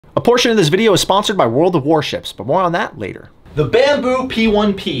A portion of this video is sponsored by World of Warships, but more on that later. The Bambu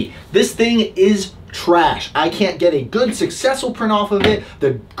P1P. This thing is trash. I can't get a good successful print off of it.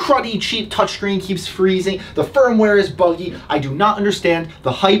 The cruddy cheap touchscreen keeps freezing. The firmware is buggy. I do not understand.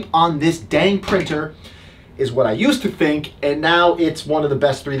 The hype on this dang printer is what I used to think, and now it's one of the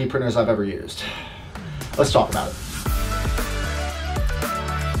best 3D printers I've ever used. Let's talk about it.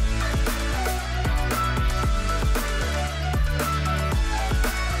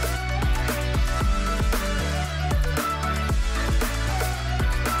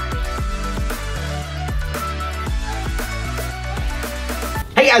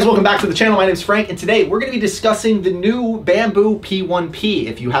 Hey guys, welcome back to the channel. My name's Frank, and today we're going to be discussing the new Bambu P1P.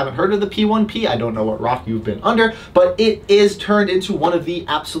 If you haven't heard of the P1P, I don't know what rock you've been under, but it is turned into one of the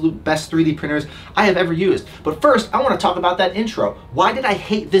absolute best 3D printers I have ever used. But first, I want to talk about that intro. Why did I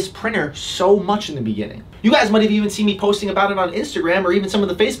hate this printer so much in the beginning? You guys might have even seen me posting about it on Instagram or even some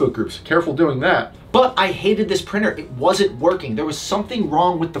of the Facebook groups. Careful doing that. But I hated this printer. It wasn't working. There was something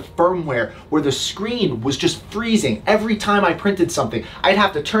wrong with the firmware where the screen was just freezing. Every time I printed something, I'd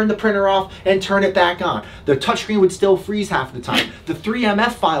have to turn the printer off and turn it back on. The touchscreen would still freeze half the time. The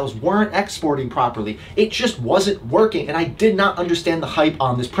 3MF files weren't exporting properly. It just wasn't working, and I did not understand the hype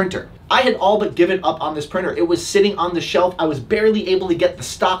on this printer. I had all but given up on this printer. It was sitting on the shelf. I was barely able to get the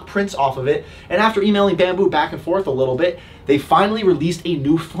stock prints off of it. And after emailing Bambu back and forth a little bit, they finally released a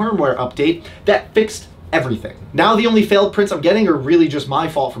new firmware update that fixed everything. Now the only failed prints I'm getting are really just my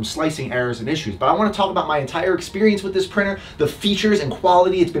fault from slicing errors and issues. But I want to talk about my entire experience with this printer, the features and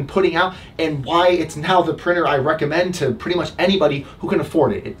quality it's been putting out, and why it's now the printer I recommend to pretty much anybody who can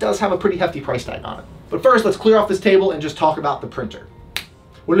afford it. It does have a pretty hefty price tag on it. But first, let's clear off this table and just talk about the printer.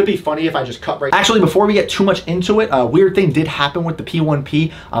 Wouldn't it be funny if I just cut right? Actually, before we get too much into it, a weird thing did happen with the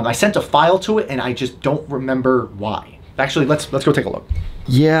P1P. I sent a file to it and I just don't remember why. Actually, let's go take a look.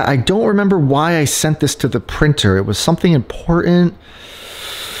 Yeah, I don't remember why I sent this to the printer. It was something important.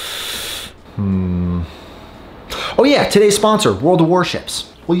 Oh yeah, today's sponsor, World of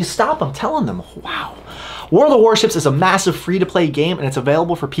Warships. Will you stop? I'm telling them. Wow. World of Warships is a massive free-to-play game, and it's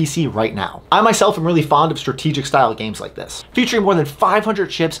available for PC right now. I myself am really fond of strategic style games like this, featuring more than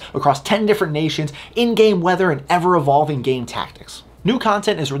 500 ships across 10 different nations, in-game weather, and ever-evolving game tactics. New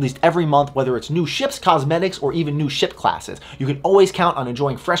content is released every month, whether it's new ships, cosmetics, or even new ship classes. You can always count on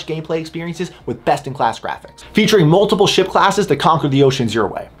enjoying fresh gameplay experiences with best-in-class graphics, featuring multiple ship classes that conquer the oceans your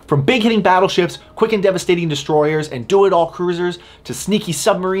way. From big-hitting battleships, quick and devastating destroyers, and do-it-all cruisers, to sneaky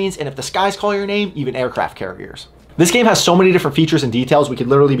submarines, and if the skies call your name, even aircraft carriers. This game has so many different features and details, we could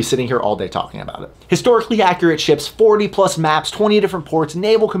literally be sitting here all day talking about it. Historically accurate ships, 40 plus maps, 20 different ports,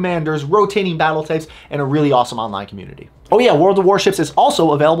 naval commanders, rotating battle types, and a really awesome online community. Oh yeah, World of Warships is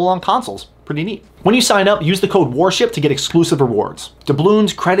also available on consoles. Pretty neat. When you sign up, use the code WARSHIP to get exclusive rewards.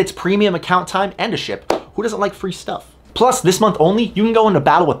 Doubloons, credits, premium account time, and a ship. Who doesn't like free stuff? Plus, this month only, you can go into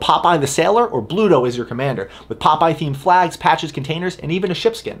battle with Popeye the Sailor or Bluto as your commander, with Popeye-themed flags, patches, containers, and even a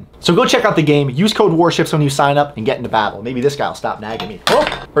ship skin. So go check out the game, use code WARSHIPS when you sign up, and get into battle. Maybe this guy will stop nagging me.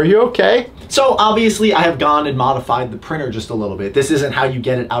 Oh, are you okay? So obviously, I have gone and modified the printer just a little bit. This isn't how you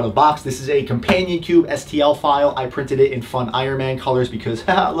get it out of box. This is a companion cube STL file. I printed it in fun Iron Man colors because,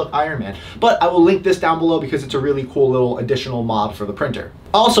 haha, look, Iron Man. But I will link this down below because it's a really cool little additional mod for the printer.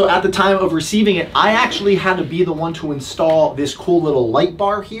 Also, at the time of receiving it, I actually had to be the one to install this cool little light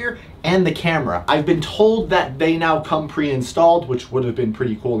bar here and the camera. I've been told that they now come pre-installed, which would have been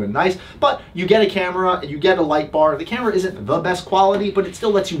pretty cool and nice, but you get a camera, you get a light bar. The camera isn't the best quality, but it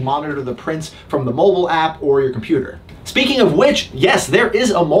still lets you monitor the prints from the mobile app or your computer. Speaking of which, yes, there is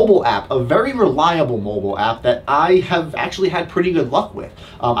a mobile app, a very reliable mobile app that I have actually had pretty good luck with.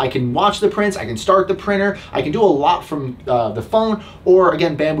 I can watch the prints, I can start the printer, I can do a lot from the phone, or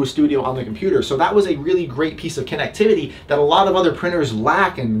again, Bambu Studio on the computer. So that was a really great piece of connectivity that a lot of other printers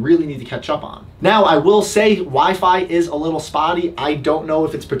lack and really need to catch up on. Now, I will say Wi-Fi is a little spotty. I don't know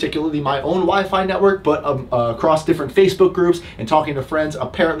if it's particularly my own Wi-Fi network, but across different Facebook groups and talking to friends,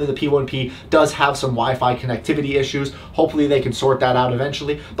 apparently the P1P does have some Wi-Fi connectivity issues. Hopefully they can sort that out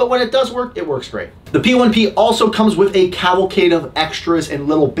eventually, but when it does work, it works great. The P1P also comes with a cavalcade of extras and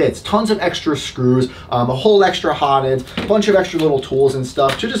little bits, tons of extra screws, a whole extra hot ends, a bunch of extra little tools and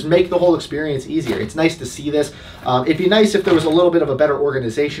stuff to just make the whole experience easier. It's nice to see this. It'd be nice if there was a little bit of a better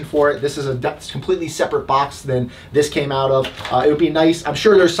organization for it. This is a completely separate box than this came out of. It would be nice. I'm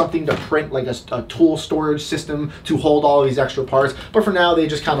sure there's something to print, like a tool storage system to hold all of these extra parts, but for now they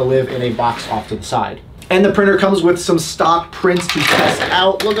just kind of live in a box off to the side. And the printer comes with some stock prints to test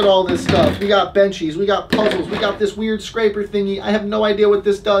out. Look at all this stuff. We got benchies, we got puzzles, we got this weird scraper thingy. I have no idea what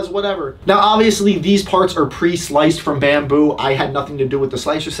this does, whatever. Now, obviously, these parts are pre-sliced from Bambu. I had nothing to do with the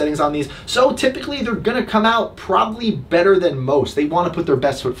slicer settings on these. So typically, they're gonna come out probably better than most. They wanna put their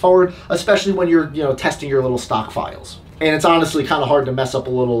best foot forward, especially when you're, testing your little stock files. And it's honestly kind of hard to mess up a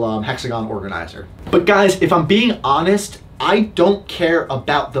little hexagon organizer. But guys, if I'm being honest, I don't care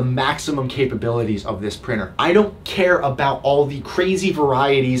about the maximum capabilities of this printer. I don't care about all the crazy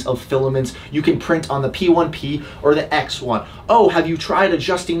varieties of filaments you can print on the P1P or the X1. Oh, have you tried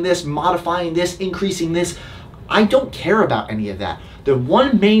adjusting this, modifying this, increasing this? I don't care about any of that. The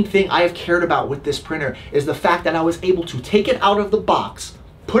one main thing I have cared about with this printer is the fact that I was able to take it out of the box,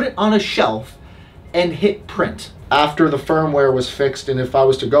 put it on a shelf, and hit print. After the firmware was fixed, and if I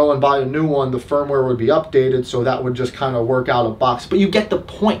was to go and buy a new one, the firmware would be updated, so that would just kind of work out of box. But you get the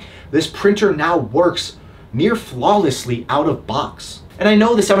point. This printer now works near flawlessly out of box. And I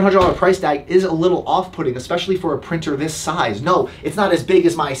know the $700 price tag is a little off-putting, especially for a printer this size. No, it's not as big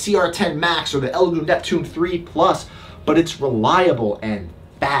as my CR10 Max or the Elegoo Neptune 3 Plus, but it's reliable and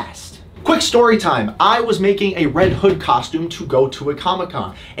fast. Quick story time. I was making a Red Hood costume to go to a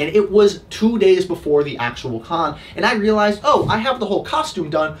Comic-Con, and it was 2 days before the actual con, and I realized, oh, I have the whole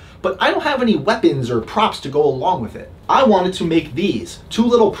costume done, but I don't have any weapons or props to go along with it. I wanted to make these 2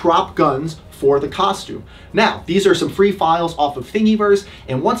 little prop guns for the costume. Now, these are some free files off of Thingiverse,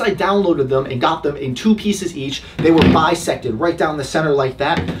 and once I downloaded them and got them in 2 pieces each, they were bisected right down the center like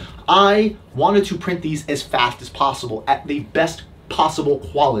that. I wanted to print these as fast as possible at the best possible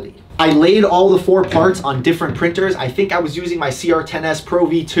quality. I laid all the 4 parts on different printers. I think I was using my CR10S Pro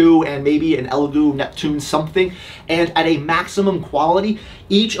V2 and maybe an Elegoo Neptune something. And at a maximum quality,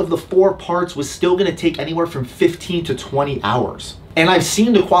 each of the 4 parts was still gonna take anywhere from 15 to 20 hours. And I've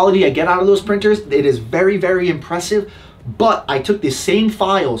seen the quality I get out of those printers. It is very, very impressive. But I took the same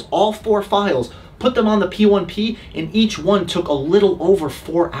files, all 4 files, put them on the P1P, and each one took a little over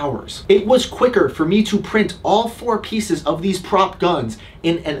 4 hours. It was quicker for me to print all 4 pieces of these prop guns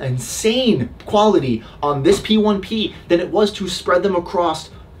in an insane quality on this P1P than it was to spread them across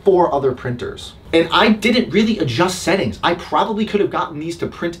 4 other printers. And I didn't really adjust settings. I probably could have gotten these to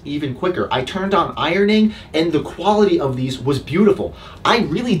print even quicker. I turned on ironing, and the quality of these was beautiful. I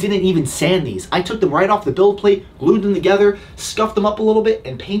really didn't even sand these. I took them right off the build plate, glued them together, scuffed them up a little bit,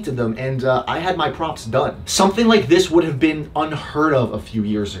 and painted them, and I had my props done. Something like this would have been unheard of a few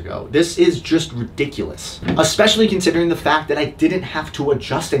years ago. This is just ridiculous, especially considering the fact that I didn't have to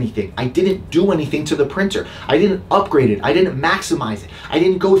adjust anything. I didn't do anything to the printer. I didn't upgrade it. I didn't maximize it. I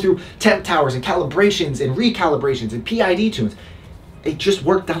didn't go through temp towers and calibrations and recalibrations and PID tunes. It just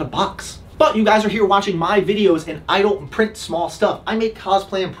worked out of box. But you guys are here watching my videos, and I don't print small stuff. I make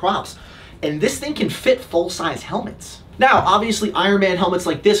cosplay and props, and this thing can fit full-size helmets. Now, obviously, Iron Man helmets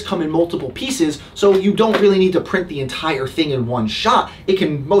like this come in multiple pieces, so you don't really need to print the entire thing in one shot.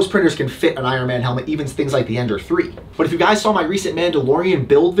 Most printers can fit an Iron Man helmet, even things like the Ender 3. But if you guys saw my recent Mandalorian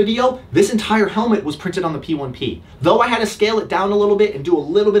build video, this entire helmet was printed on the P1P. Though I had to scale it down a little bit and do a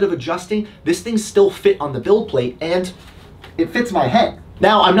little bit of adjusting, this thing still fit on the build plate, and it fits my head.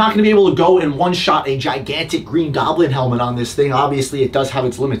 Now, I'm not going to be able to go and one-shot a gigantic Green Goblin helmet on this thing. Obviously, it does have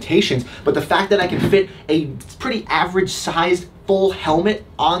its limitations, but the fact that I can fit a pretty average-sized full helmet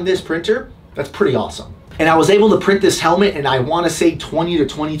on this printer, that's pretty awesome. And I was able to print this helmet in, I want to say, 20 to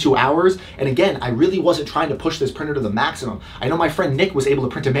 22 hours. And again, I really wasn't trying to push this printer to the maximum. I know my friend Nick was able to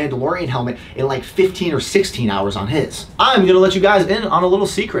print a Mandalorian helmet in like 15 or 16 hours on his. I'm going to let you guys in on a little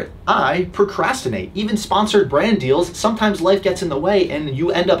secret. I procrastinate. Even sponsored brand deals, sometimes life gets in the way and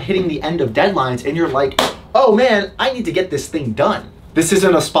you end up hitting the end of deadlines and you're like, oh man, I need to get this thing done. This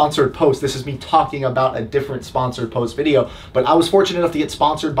isn't a sponsored post. This is me talking about a different sponsored post video, but I was fortunate enough to get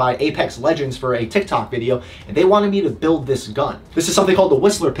sponsored by Apex Legends for a TikTok video, and they wanted me to build this gun. This is something called the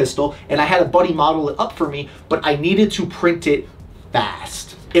Whistler pistol, and I had a buddy model it up for me, but I needed to print it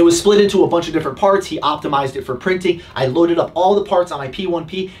fast. It was split into a bunch of different parts. He optimized it for printing. I loaded up all the parts on my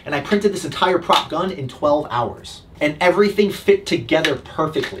P1P, and I printed this entire prop gun in 12 hours. And everything fit together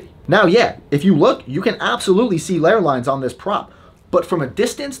perfectly. Now, yeah, if you look, you can absolutely see layer lines on this prop. But from a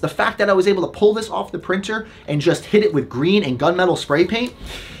distance, the fact that I was able to pull this off the printer and just hit it with green and gunmetal spray paint,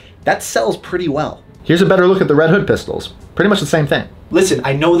 that sells pretty well. Here's a better look at the Red Hood pistols. Pretty much the same thing. Listen,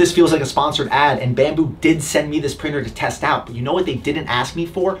 I know this feels like a sponsored ad, and Bambu did send me this printer to test out, but you know what they didn't ask me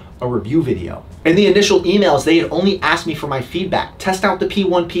for? A review video. In the initial emails, they had only asked me for my feedback. Test out the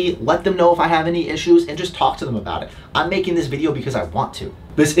P1P, let them know if I have any issues, and just talk to them about it. I'm making this video because I want to.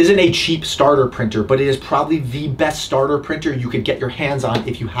 This isn't a cheap starter printer, but it is probably the best starter printer you could get your hands on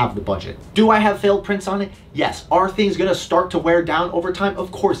if you have the budget. Do I have failed prints on it? Yes. Are things gonna start to wear down over time?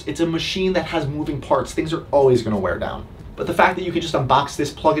 Of course, it's a machine that has moving parts. Things are always gonna wear down. But the fact that you can just unbox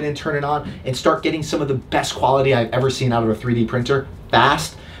this, plug it in, turn it on, and start getting some of the best quality I've ever seen out of a 3D printer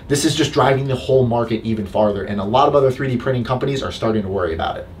fast, this is just driving the whole market even farther, and a lot of other 3D printing companies are starting to worry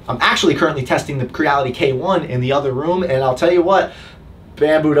about it. I'm actually currently testing the Creality K1 in the other room, and I'll tell you what,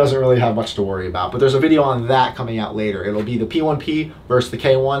 Bambu doesn't really have much to worry about, but there's a video on that coming out later. It'll be the P1P versus the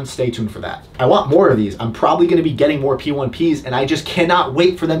K1. Stay tuned for that. I want more of these. I'm probably going to be getting more P1Ps, and I just cannot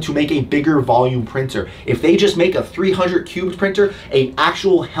wait for them to make a bigger volume printer. If they just make a 300 cubed printer, an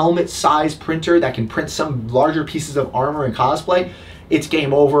actual helmet size printer that can print some larger pieces of armor and cosplay, it's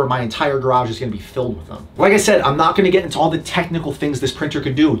game over. My entire garage is gonna be filled with them. Like I said, I'm not gonna get into all the technical things this printer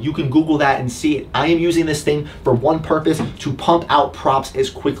could do. You can Google that and see it. I am using this thing for one purpose: to pump out props as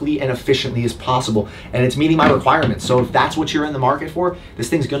quickly and efficiently as possible. And it's meeting my requirements. So if that's what you're in the market for, this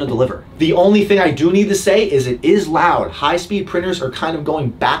thing's gonna deliver. The only thing I do need to say is it is loud. High-speed printers are kind of going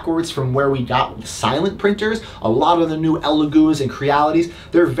backwards from where we got with silent printers. A lot of the new Elegoos and Crealities,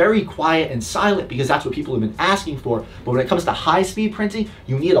 they're very quiet and silent because that's what people have been asking for. But when it comes to high-speed printing,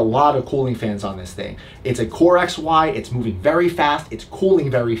 you need a lot of cooling fans on this thing. It's a Core XY, it's moving very fast, it's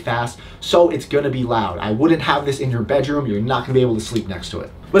cooling very fast, so it's gonna be loud. I wouldn't have this in your bedroom. You're not gonna be able to sleep next to it.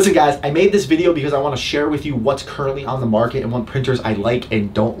 Listen guys, I made this video because I want to share with you what's currently on the market and what printers I like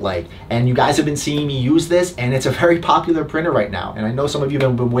and don't like. And you guys have been seeing me use this, and it's a very popular printer right now. And I know some of you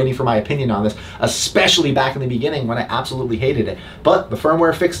have been waiting for my opinion on this, especially back in the beginning when I absolutely hated it. But the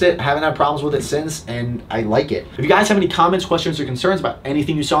firmware fixed it. I haven't had problems with it since, and I like it. If you guys have any comments, questions, or concerns about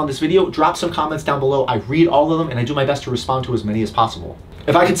anything you saw in this video, drop some comments down below. I read all of them, and I do my best to respond to as many as possible.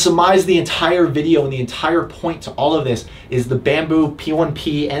 If I could surmise the entire video and the entire point to all of this is the Bambu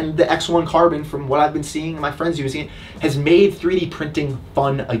P1P and the X1 Carbon, from what I've been seeing and my friends using it, has made 3D printing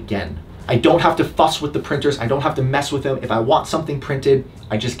fun again. I don't have to fuss with the printers. I don't have to mess with them. If I want something printed,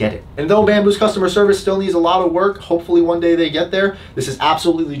 I just get it. And though Bambu's customer service still needs a lot of work, hopefully one day they get there, this is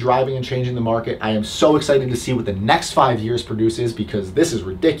absolutely driving and changing the market. I am so excited to see what the next 5 years produces, because this is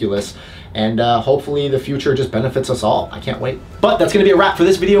ridiculous. And hopefully the future just benefits us all. I can't wait. But that's gonna be a wrap for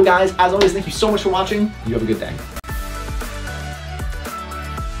this video, guys. As always, thank you so much for watching. You have a good day.